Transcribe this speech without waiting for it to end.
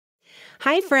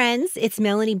Hi, friends. It's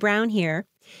Melanie Brown here.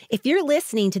 If you're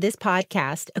listening to this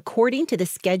podcast according to the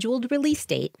scheduled release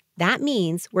date, that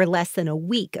means we're less than a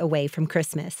week away from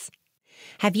Christmas.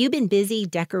 Have you been busy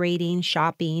decorating,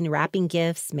 shopping, wrapping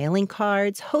gifts, mailing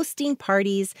cards, hosting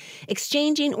parties,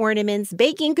 exchanging ornaments,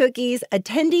 baking cookies,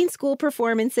 attending school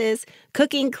performances,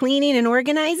 cooking, cleaning, and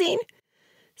organizing?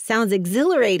 Sounds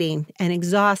exhilarating and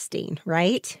exhausting,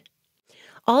 right?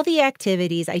 All the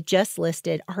activities I just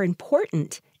listed are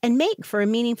important and make for a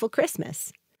meaningful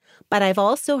Christmas. But I've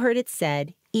also heard it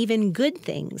said even good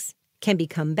things can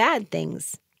become bad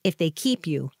things if they keep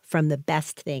you from the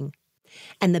best thing.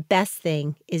 And the best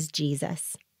thing is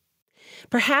Jesus.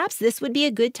 Perhaps this would be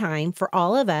a good time for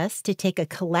all of us to take a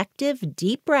collective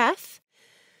deep breath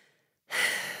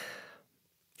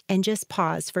and just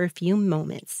pause for a few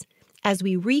moments as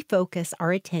we refocus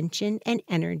our attention and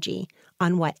energy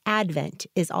on what Advent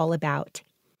is all about,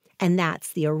 and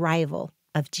that's the arrival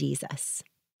of Jesus.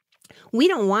 We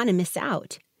don't want to miss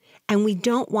out, and we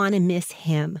don't want to miss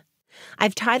Him.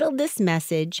 I've titled this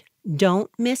message, Don't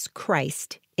Miss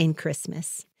Christ in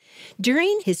Christmas.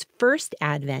 During His first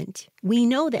Advent, we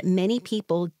know that many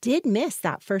people did miss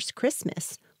that first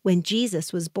Christmas when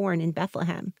Jesus was born in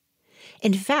Bethlehem.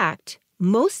 In fact,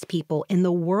 most people in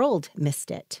the world missed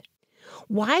it.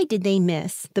 Why did they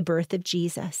miss the birth of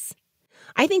Jesus?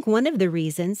 I think one of the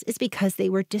reasons is because they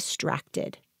were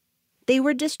distracted. They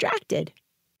were distracted.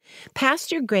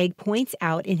 Pastor Greg points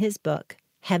out in his book,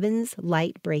 Heaven's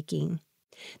Light Breaking,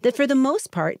 that for the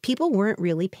most part, people weren't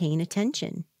really paying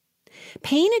attention.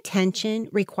 Paying attention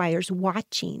requires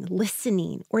watching,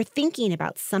 listening, or thinking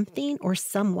about something or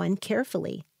someone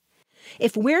carefully.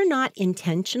 If we're not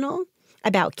intentional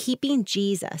about keeping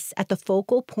Jesus at the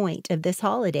focal point of this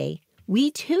holiday, we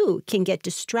too can get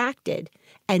distracted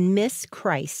and miss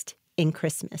Christ in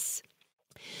Christmas.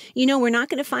 You know, we're not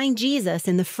going to find Jesus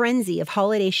in the frenzy of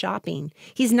holiday shopping.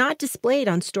 He's not displayed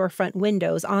on storefront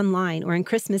windows, online, or in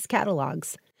Christmas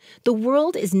catalogs. The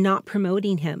world is not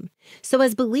promoting Him. So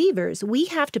as believers, we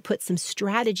have to put some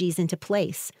strategies into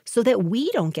place so that we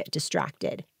don't get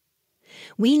distracted.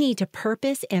 We need to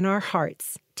purpose in our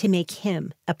hearts to make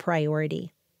Him a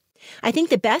priority. I think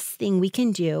the best thing we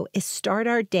can do is start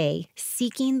our day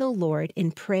seeking the Lord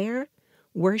in prayer,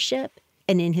 worship,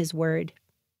 and in His Word.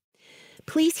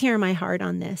 Please hear my heart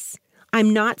on this.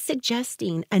 I'm not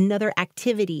suggesting another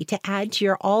activity to add to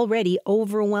your already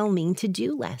overwhelming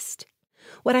to-do list.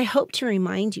 What I hope to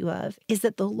remind you of is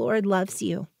that the Lord loves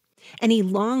you, and He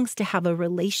longs to have a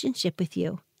relationship with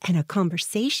you and a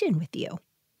conversation with you.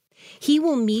 He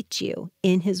will meet you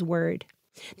in His Word.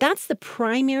 That's the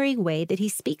primary way that He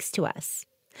speaks to us.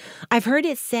 I've heard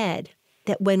it said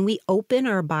that when we open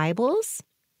our Bibles,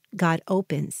 God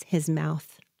opens His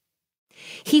mouth.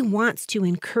 He wants to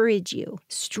encourage you,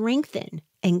 strengthen,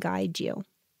 and guide you.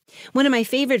 One of my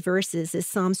favorite verses is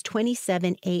Psalms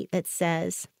 27:8 that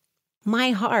says,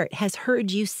 "My heart has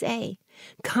heard you say,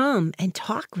 'Come and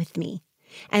talk with me.'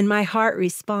 And my heart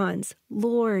responds,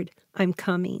 'Lord, I'm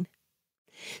coming.'"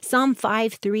 Psalm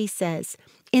 5:3 says,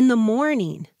 "In the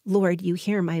morning, Lord, you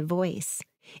hear my voice.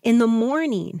 In the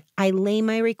morning, I lay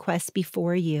my request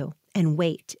before you and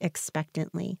wait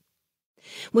expectantly."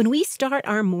 When we start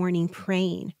our morning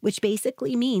praying, which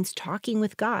basically means talking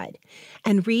with God,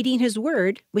 and reading His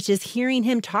Word, which is hearing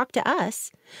Him talk to us,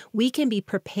 we can be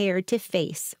prepared to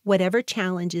face whatever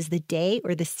challenges the day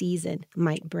or the season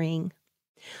might bring.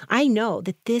 I know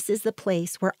that this is the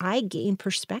place where I gain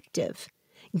perspective,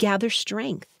 gather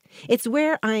strength. It's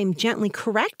where I'm gently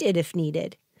corrected if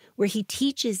needed, where He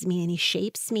teaches me and He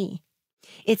shapes me.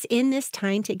 It's in this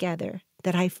time together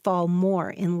that I fall more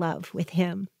in love with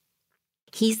Him.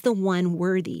 He's the one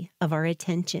worthy of our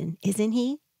attention, isn't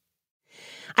He?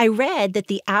 I read that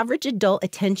the average adult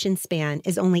attention span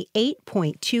is only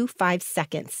 8.25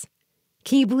 seconds.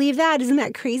 Can you believe that? Isn't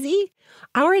that crazy?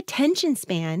 Our attention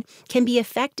span can be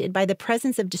affected by the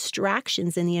presence of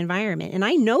distractions in the environment. And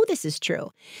I know this is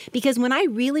true because when I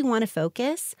really want to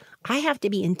focus, I have to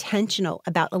be intentional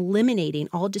about eliminating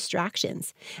all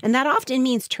distractions. And that often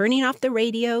means turning off the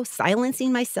radio,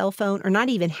 silencing my cell phone, or not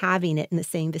even having it in the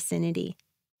same vicinity.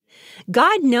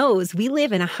 God knows we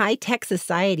live in a high-tech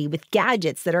society with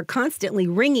gadgets that are constantly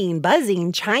ringing,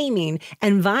 buzzing, chiming,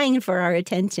 and vying for our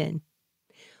attention.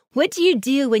 What do you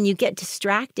do when you get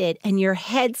distracted and your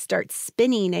head starts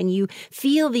spinning and you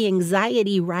feel the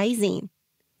anxiety rising?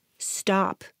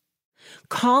 Stop.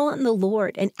 Call on the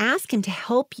Lord and ask Him to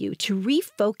help you to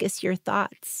refocus your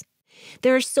thoughts.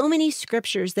 There are so many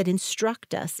scriptures that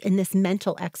instruct us in this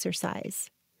mental exercise.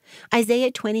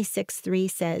 Isaiah 26:3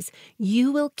 says,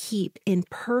 "You will keep in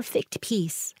perfect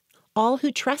peace all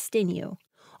who trust in you,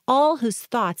 all whose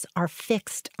thoughts are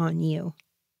fixed on you.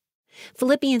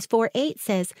 Philippians 4:8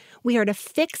 says, we are to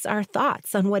fix our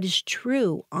thoughts on what is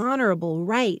true, honorable,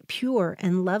 right, pure,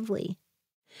 and lovely.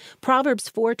 Proverbs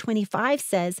 4:25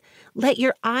 says, let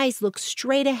your eyes look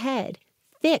straight ahead.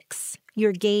 Fix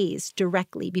your gaze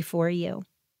directly before you.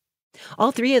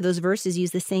 All three of those verses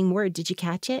use the same word. Did you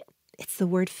catch it? It's the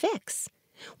word fix.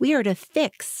 We are to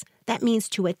fix. That means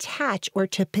to attach or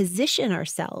to position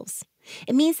ourselves.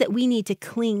 It means that we need to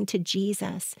cling to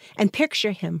Jesus and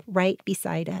picture him right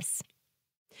beside us.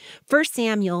 1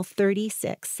 Samuel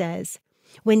 36 says,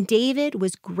 when David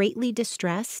was greatly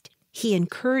distressed, he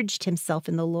encouraged himself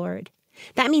in the Lord.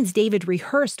 That means David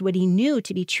rehearsed what he knew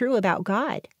to be true about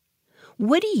God.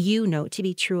 What do you know to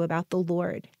be true about the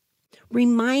Lord?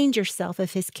 Remind yourself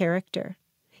of his character.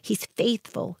 He's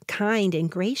faithful, kind,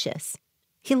 and gracious.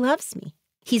 He loves me.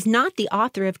 He's not the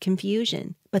author of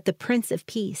confusion, but the Prince of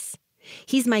Peace.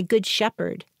 He's my good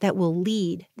shepherd that will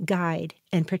lead, guide,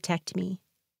 and protect me.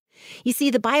 You see,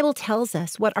 the Bible tells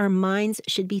us what our minds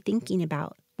should be thinking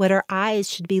about, what our eyes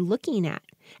should be looking at,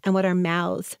 and what our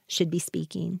mouths should be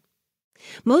speaking.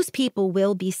 Most people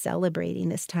will be celebrating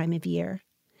this time of year.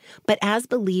 But as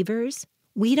believers,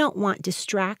 we don't want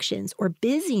distractions or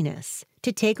busyness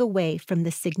to take away from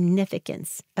the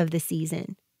significance of the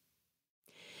season.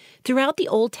 Throughout the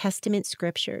Old Testament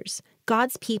scriptures,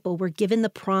 God's people were given the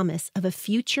promise of a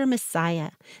future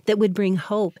Messiah that would bring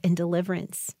hope and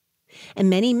deliverance. And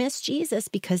many missed Jesus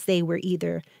because they were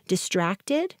either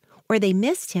distracted or they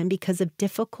missed him because of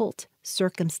difficult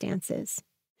circumstances.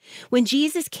 When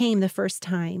Jesus came the first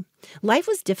time, life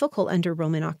was difficult under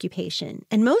Roman occupation,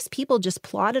 and most people just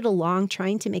plodded along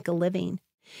trying to make a living.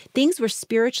 Things were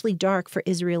spiritually dark for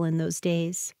Israel in those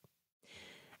days.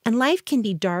 And life can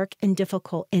be dark and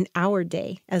difficult in our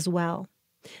day as well.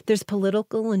 There's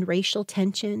political and racial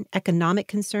tension, economic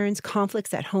concerns,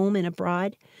 conflicts at home and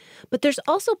abroad. But there's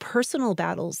also personal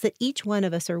battles that each one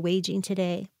of us are waging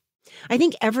today. I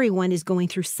think everyone is going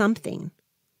through something,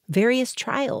 various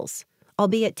trials,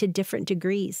 albeit to different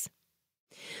degrees.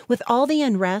 With all the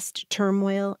unrest,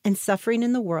 turmoil, and suffering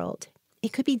in the world,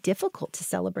 it could be difficult to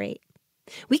celebrate.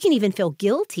 We can even feel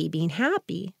guilty being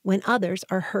happy when others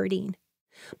are hurting.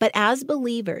 But as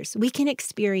believers, we can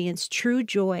experience true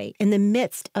joy in the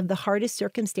midst of the hardest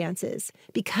circumstances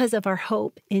because of our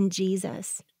hope in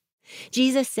Jesus.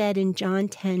 Jesus said in John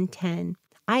 10:10,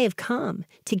 I have come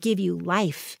to give you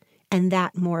life, and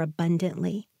that more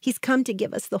abundantly. He's come to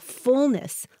give us the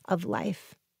fullness of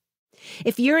life.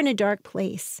 If you're in a dark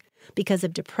place because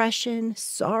of depression,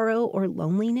 sorrow, or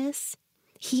loneliness,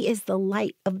 he is the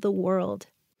light of the world.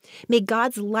 May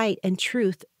God's light and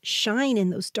truth shine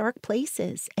in those dark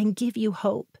places and give you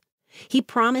hope. He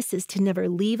promises to never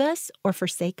leave us or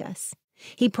forsake us.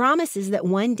 He promises that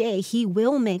one day he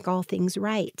will make all things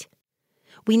right.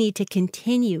 We need to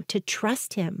continue to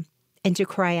trust him and to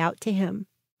cry out to him.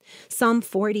 Psalm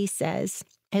 40 says,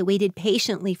 I waited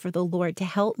patiently for the Lord to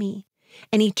help me,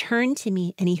 and he turned to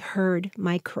me and he heard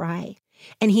my cry,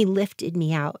 and he lifted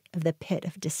me out of the pit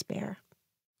of despair.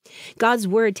 God's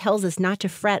word tells us not to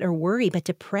fret or worry, but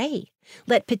to pray.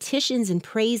 Let petitions and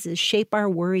praises shape our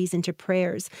worries into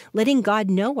prayers, letting God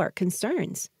know our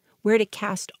concerns. We're to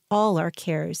cast all our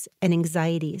cares and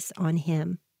anxieties on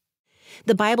him.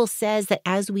 The Bible says that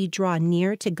as we draw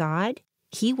near to God,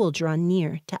 he will draw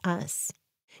near to us.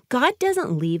 God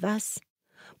doesn't leave us,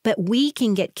 but we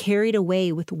can get carried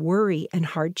away with worry and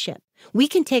hardship. We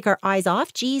can take our eyes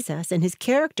off Jesus and his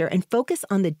character and focus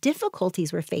on the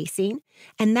difficulties we're facing,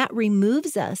 and that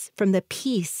removes us from the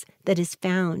peace that is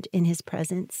found in his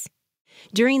presence.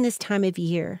 During this time of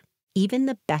year, even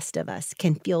the best of us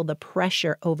can feel the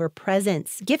pressure over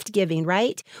presents, gift giving,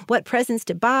 right? What presents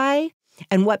to buy,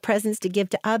 and what presents to give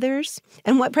to others,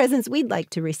 and what presents we'd like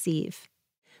to receive.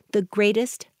 The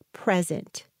greatest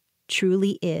present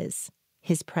truly is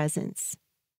his presence.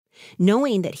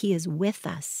 Knowing that he is with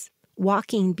us,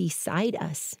 walking beside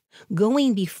us,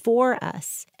 going before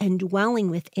us, and dwelling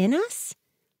within us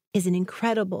is an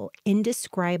incredible,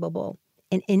 indescribable,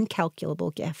 and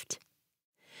incalculable gift.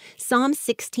 Psalm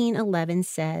 16:11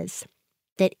 says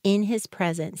that in his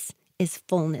presence is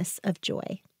fullness of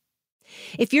joy.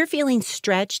 If you're feeling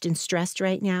stretched and stressed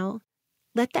right now,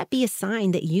 let that be a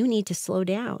sign that you need to slow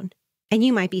down. And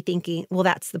you might be thinking, well,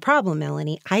 that's the problem,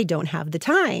 Melanie. I don't have the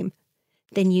time.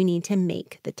 Then you need to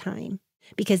make the time.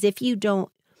 Because if you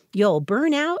don't, you'll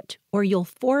burn out or you'll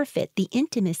forfeit the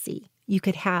intimacy you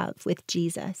could have with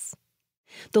Jesus.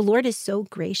 The Lord is so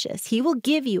gracious. He will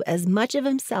give you as much of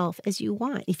himself as you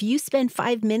want. If you spend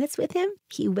 5 minutes with him,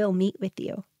 he will meet with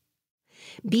you.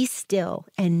 Be still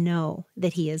and know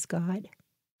that he is God.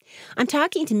 I'm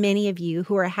talking to many of you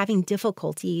who are having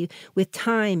difficulty with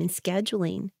time and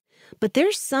scheduling. But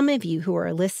there's some of you who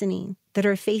are listening that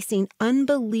are facing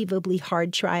unbelievably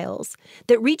hard trials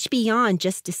that reach beyond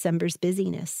just December's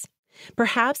busyness.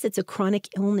 Perhaps it's a chronic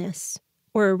illness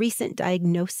or a recent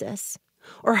diagnosis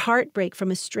or heartbreak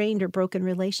from a strained or broken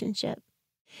relationship.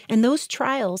 And those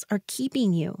trials are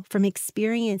keeping you from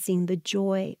experiencing the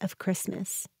joy of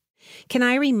Christmas. Can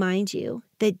I remind you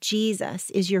that Jesus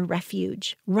is your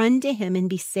refuge? Run to him and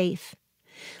be safe.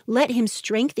 Let him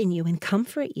strengthen you and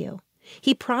comfort you.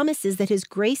 He promises that his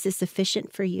grace is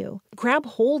sufficient for you. Grab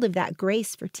hold of that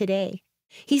grace for today.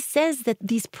 He says that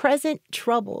these present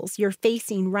troubles you're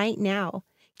facing right now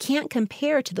can't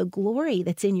compare to the glory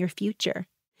that's in your future.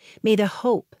 May the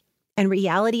hope and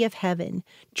reality of heaven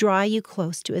draw you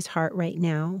close to his heart right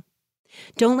now.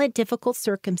 Don't let difficult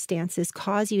circumstances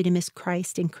cause you to miss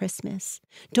Christ in Christmas.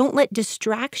 Don't let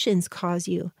distractions cause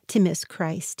you to miss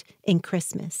Christ in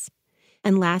Christmas.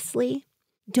 And lastly,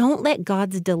 don't let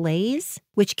God's delays,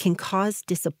 which can cause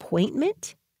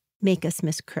disappointment, make us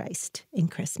miss Christ in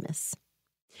Christmas.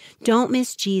 Don't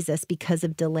miss Jesus because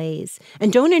of delays,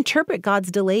 and don't interpret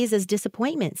God's delays as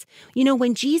disappointments. You know,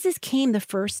 when Jesus came the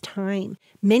first time,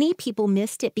 many people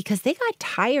missed it because they got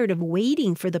tired of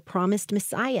waiting for the promised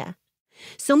Messiah.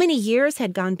 So many years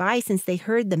had gone by since they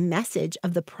heard the message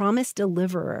of the promised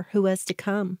deliverer who was to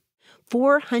come.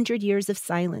 400 years of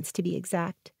silence, to be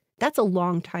exact. That's a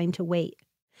long time to wait.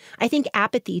 I think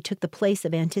apathy took the place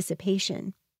of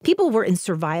anticipation. People were in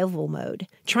survival mode,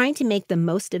 trying to make the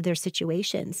most of their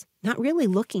situations, not really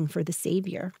looking for the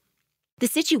Savior. The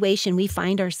situation we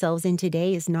find ourselves in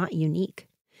today is not unique.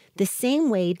 The same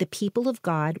way the people of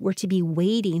God were to be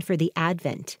waiting for the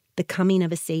Advent, the coming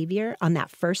of a Savior on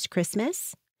that first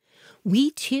Christmas,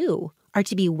 we too are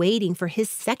to be waiting for his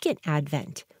second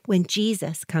Advent when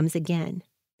Jesus comes again.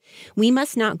 We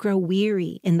must not grow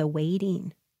weary in the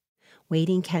waiting.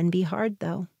 Waiting can be hard,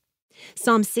 though.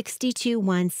 Psalm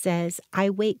 62:1 says, I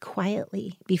wait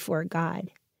quietly before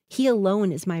God. He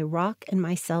alone is my rock and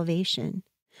my salvation,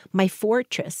 my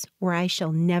fortress where I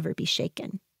shall never be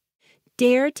shaken.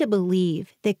 Dare to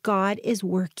believe that God is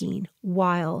working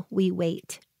while we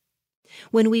wait.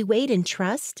 When we wait in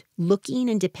trust, looking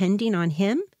and depending on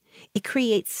him, it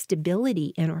creates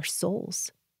stability in our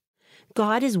souls.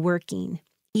 God is working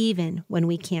even when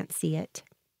we can't see it.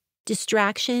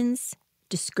 Distractions,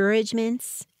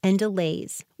 discouragements, and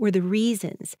delays were the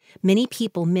reasons many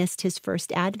people missed his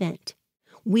first advent.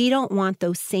 We don't want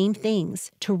those same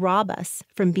things to rob us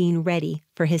from being ready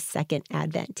for his second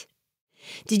advent.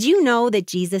 Did you know that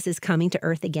Jesus is coming to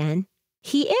earth again?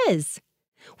 He is.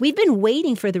 We've been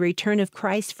waiting for the return of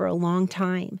Christ for a long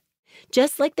time.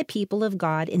 Just like the people of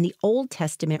God in the Old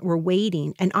Testament were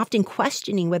waiting and often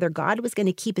questioning whether God was going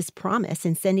to keep his promise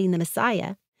in sending the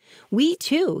Messiah, we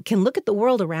too can look at the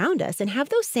world around us and have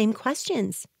those same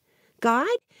questions. God,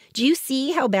 do you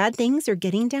see how bad things are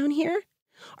getting down here?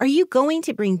 Are you going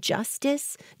to bring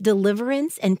justice,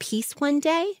 deliverance, and peace one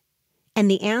day? And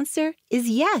the answer is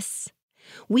yes.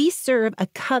 We serve a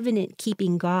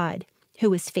covenant-keeping God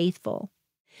who is faithful.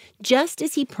 Just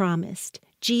as he promised,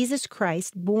 Jesus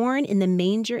Christ, born in the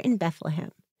manger in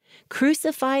Bethlehem,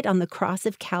 crucified on the cross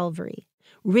of Calvary,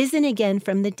 risen again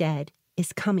from the dead,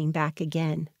 is coming back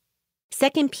again.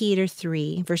 2 Peter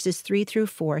 3, verses 3 through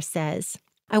 4 says,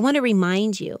 I want to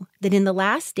remind you that in the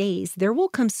last days there will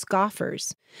come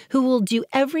scoffers who will do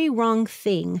every wrong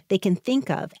thing they can think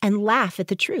of and laugh at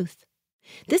the truth.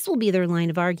 This will be their line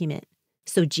of argument.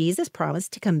 So Jesus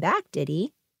promised to come back, did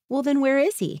he? Well, then where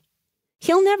is he?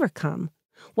 He'll never come.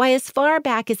 Why, as far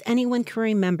back as anyone can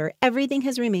remember, everything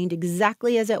has remained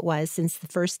exactly as it was since the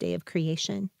first day of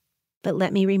creation. But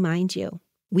let me remind you,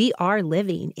 we are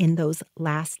living in those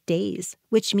last days,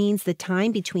 which means the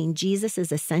time between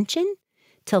Jesus' ascension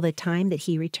till the time that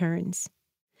he returns.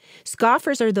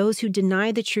 Scoffers are those who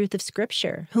deny the truth of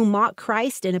Scripture, who mock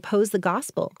Christ and oppose the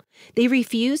gospel. They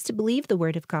refuse to believe the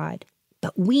word of God.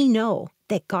 But we know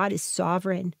that God is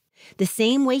sovereign. The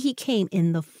same way he came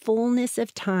in the fullness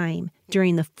of time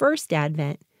during the first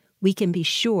advent, we can be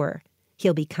sure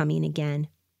he'll be coming again.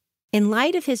 In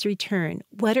light of his return,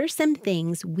 what are some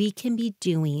things we can be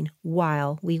doing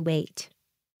while we wait?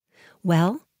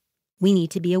 Well, we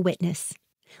need to be a witness.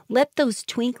 Let those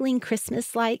twinkling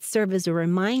Christmas lights serve as a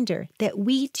reminder that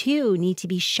we too need to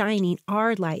be shining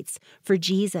our lights for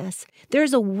Jesus.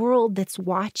 There's a world that's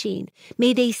watching.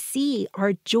 May they see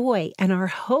our joy and our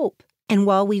hope. And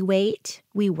while we wait,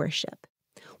 we worship.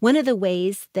 One of the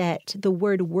ways that the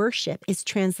word worship is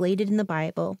translated in the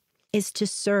Bible is to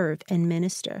serve and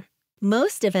minister.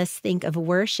 Most of us think of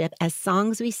worship as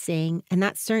songs we sing, and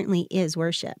that certainly is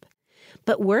worship.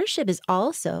 But worship is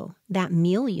also that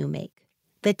meal you make,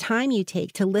 the time you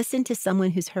take to listen to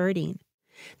someone who's hurting,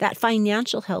 that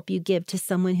financial help you give to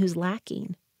someone who's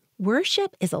lacking.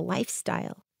 Worship is a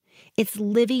lifestyle. It's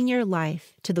living your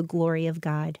life to the glory of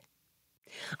God.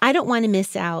 I don't want to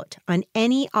miss out on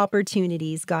any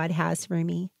opportunities God has for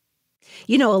me.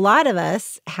 You know, a lot of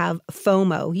us have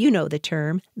FOMO, you know the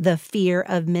term, the fear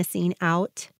of missing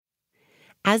out.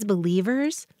 As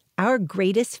believers, our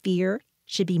greatest fear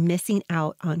should be missing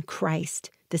out on Christ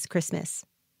this Christmas.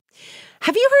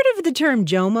 Have you heard of the term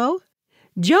JOMO?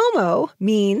 JOMO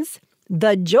means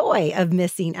the joy of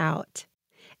missing out.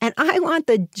 And I want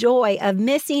the joy of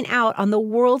missing out on the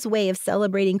world's way of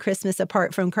celebrating Christmas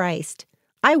apart from Christ.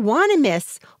 I want to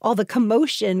miss all the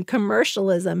commotion,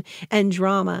 commercialism, and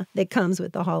drama that comes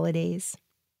with the holidays.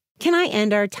 Can I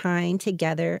end our time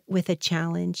together with a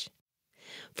challenge?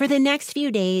 For the next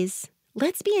few days,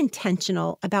 let's be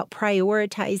intentional about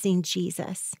prioritizing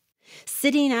Jesus,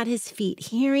 sitting at his feet,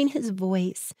 hearing his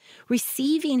voice,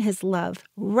 receiving his love,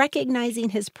 recognizing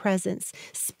his presence,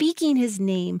 speaking his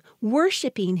name,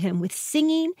 worshiping him with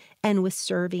singing and with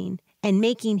serving, and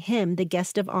making him the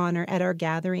guest of honor at our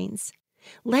gatherings.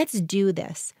 Let's do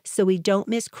this so we don't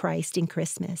miss Christ in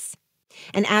Christmas.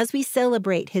 And as we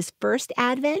celebrate his first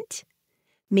advent,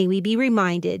 may we be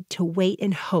reminded to wait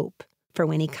and hope for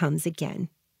when he comes again.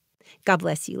 God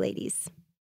bless you, ladies.